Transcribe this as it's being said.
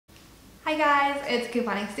Hi guys, it's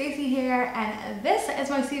Couponing Stacy here, and this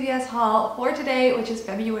is my CVS haul for today, which is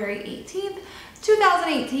February 18th,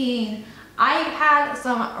 2018. I had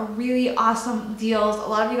some really awesome deals. A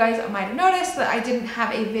lot of you guys might have noticed that I didn't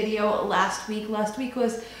have a video last week. Last week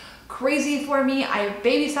was crazy for me. I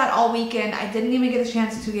babysat all weekend. I didn't even get a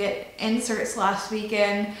chance to get inserts last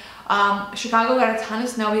weekend. Chicago got a ton of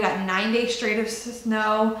snow. We got 9 days straight of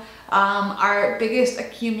snow. Our biggest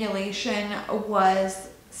accumulation was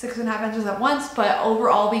 6.5 inches at once, but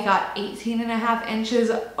overall we got 18.5 inches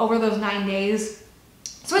over those 9 days.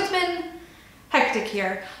 So it's been hectic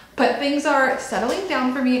here, but things are settling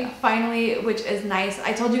down for me finally, which is nice.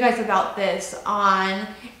 I told you guys about this on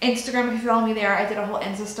Instagram. If you follow me there, I did a whole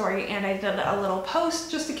Insta story and I did a little post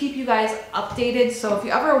just to keep you guys updated. So if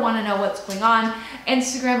you ever want to know what's going on,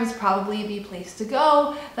 Instagram is probably the place to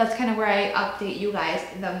go. That's kind of where I update you guys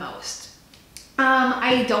the most.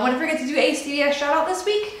 I don't want to forget to do a CVS shout out this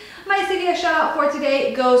week. My CVS shout out for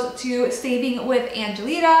today goes to Saving with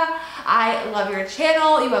Angelita. I love your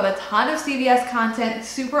channel. You have a ton of CVS content,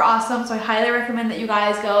 super awesome. So I highly recommend that you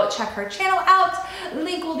guys go check her channel out.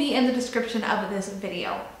 Link will be in the description of this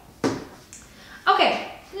video. Okay.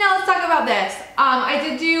 Now let's talk about this. I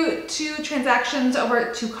did do 2 transactions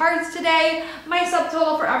over 2 cards today. My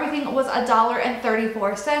subtotal for everything was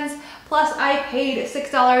 $1.34, plus I paid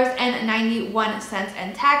 $6.91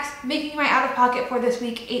 in tax, making my out-of-pocket for this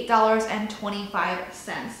week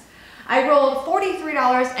 $8.25. I rolled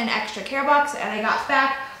 $43 in extra care bucks and I got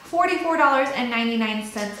back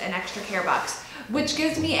 $44.99 in extra care bucks, which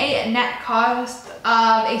gives me a net cost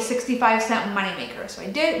of a 65-cent moneymaker. So I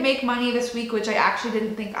did make money this week, which I actually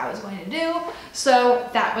didn't think I was going to do. So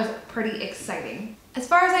that was pretty exciting. As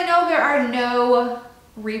far as I know, there are no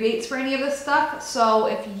rebates for any of this stuff. So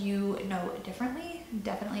if you know differently,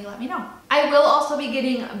 definitely let me know. I will also be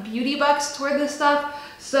getting beauty bucks toward this stuff.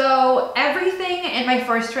 So everything in my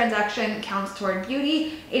first transaction counts toward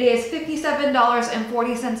beauty. It is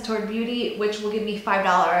 $57.40 toward beauty, which will give me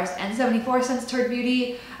 $5.74 toward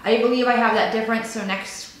beauty. I believe I have that difference, so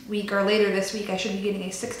next week or later this week I should be getting a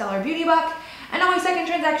 $6 beauty buck. And on my second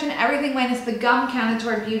transaction, everything minus the gum counted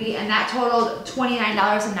toward beauty, and that totaled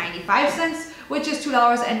 $29.95, which is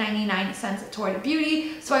 $2.99 toward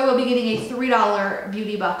beauty. So I will be getting a $3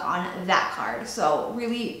 beauty buck on that card. So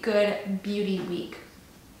really good beauty week.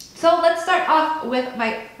 So let's start off with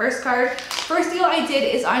my first card. First deal I did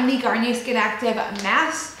is on the Garnier Skin Active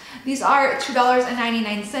masks. These are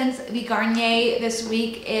 $2.99. The Garnier this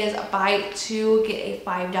week is buy 2, get a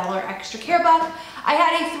 $5 extra care buck. I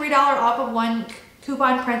had a $3 off of 1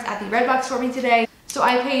 coupon print at the Redbox for me today. So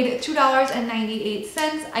I paid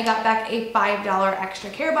 $2.98. I got back a $5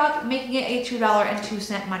 extra care buck, making it a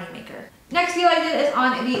 $2.02 moneymaker. Next deal I did is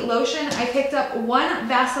on the lotion. I picked up 1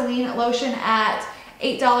 Vaseline lotion at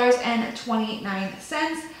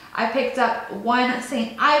 $8.29. I picked up 1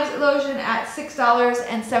 St. Ives lotion at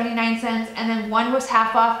 $6.79, and then 1 was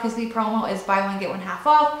half off because the promo is buy 1 get 1 half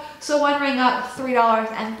off. So 1 rang up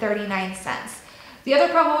 $3.39. The other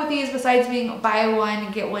promo with these, besides being buy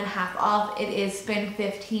 1 get 1 half off, it is spend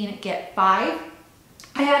 15 get 5.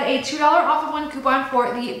 I had a $2 off of 1 coupon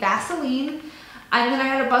for the Vaseline, and then I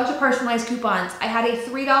had a bunch of personalized coupons. I had a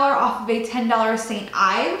 $3 off of a $10 St.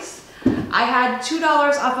 Ives. I had $2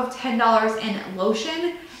 off of $10 in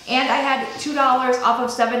lotion, and I had $2 off of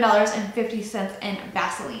 $7.50 in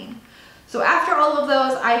Vaseline. So after all of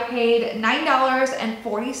those, I paid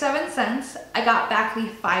 $9.47. I got back the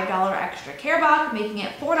 $5 extra care buck, making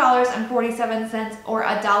it $4.47 or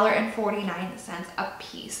 $1.49 a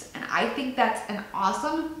piece. And I think that's an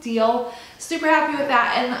awesome deal. Super happy with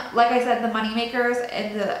that. And like I said, the money makers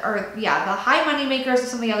and the high money makers of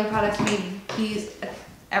some of the other products made these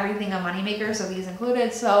everything a moneymaker, so these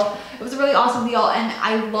included. So it was a really awesome deal, and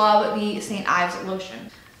I love the St. Ives lotion.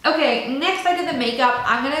 Okay, next I did the makeup.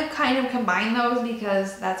 I'm gonna kind of combine those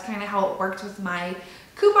because that's kind of how it worked with my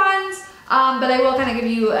coupons, but I will kind of give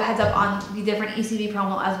you a heads up on the different ECB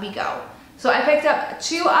promo as we go. So I picked up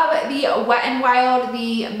 2 of the Wet n Wild,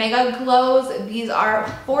 the Mega Glows. These are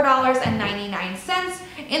 $4.99,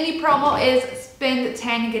 and the promo is spend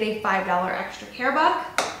 10, get a $5 extra care buck.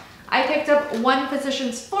 I picked up 1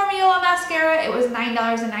 Physicians Formula mascara. It was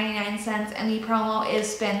 $9.99, and the promo is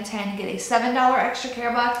spend 10, get a $7 extra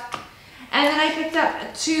care buck. And then I picked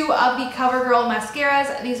up 2 of the CoverGirl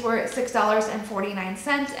mascaras. These were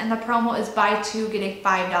 $6.49, and the promo is buy 2, get a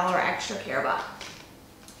 $5 extra care buck.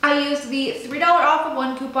 I used the $3 off of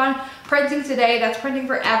 1 coupon printing today. That's printing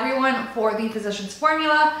for everyone for the Physicians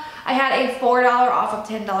Formula. I had a $4 off of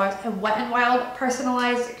 $10 Wet n Wild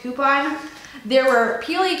personalized coupon. There were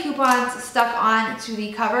PLA coupons stuck on to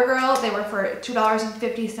the CoverGirl. They were for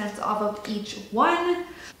 $2.50 off of each one.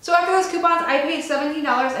 So after those coupons, I paid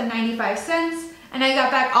 $17.95 and I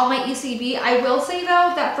got back all my ECB. I will say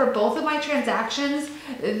though that for both of my transactions,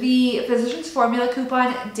 the Physicians Formula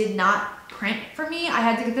coupon did not print for me. I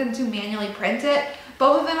had to get them to manually print it.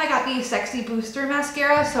 Both of them I got the Sexy Booster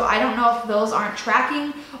Mascara, so I don't know if those aren't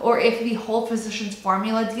tracking or if the whole Physicians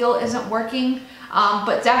Formula deal isn't working.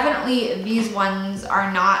 But definitely these ones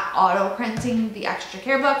are not auto printing the extra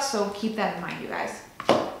care bucks, so keep that in mind, you guys.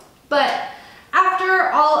 But after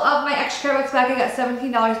all of my extra care bucks back, I got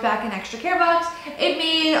 $17 back in extra care bucks. It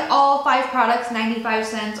made all 5 products 95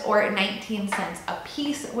 cents or 19 cents a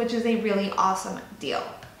piece, which is a really awesome deal.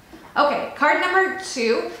 Okay, card number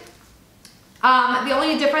 2. The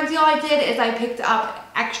only difference deal I did is I picked up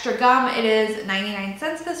extra gum. It is 99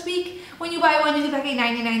 cents this week. When you buy one, you can pick a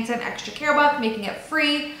 99-cent extra care buck, making it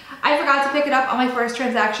free. I forgot to pick it up on my first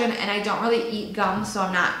transaction, and I don't really eat gum, so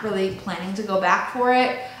I'm not really planning to go back for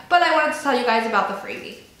it. But I wanted to tell you guys about the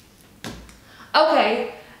freebie.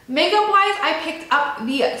 Okay, makeup-wise, I picked up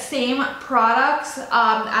the same products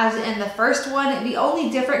as in the first one. The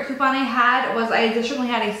only different coupon I had was I additionally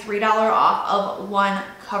had a $3 off of one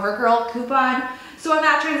CoverGirl coupon. So in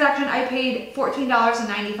that transaction, I paid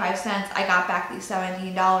 $14.95. I got back the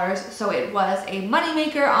 $17, so it was a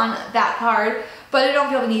moneymaker on that card. But I don't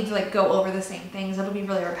feel the need to like go over the same things. It'll be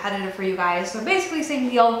really repetitive for you guys. So basically same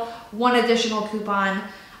deal, one additional coupon.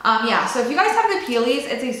 Yeah, so if you guys have the Peelies,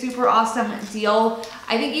 it's a super awesome deal.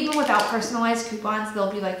 I think even without personalized coupons,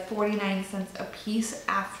 they'll be like 49 cents a piece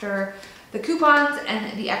after the coupons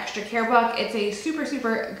and the extra care buck. It's a super,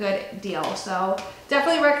 super good deal. So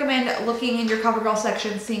definitely recommend looking in your CoverGirl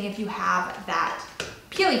section, seeing if you have that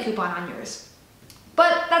Peely coupon on yours.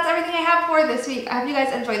 But that's everything I have for this week. I hope you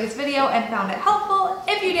guys enjoyed this video and found it helpful.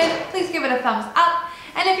 If you did, please give it a thumbs up.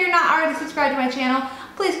 And if you're not already subscribed to my channel,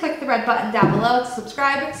 please click the red button down below to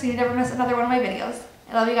subscribe so you never miss another one of my videos.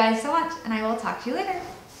 I love you guys so much, and I will talk to you later.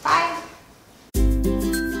 Bye!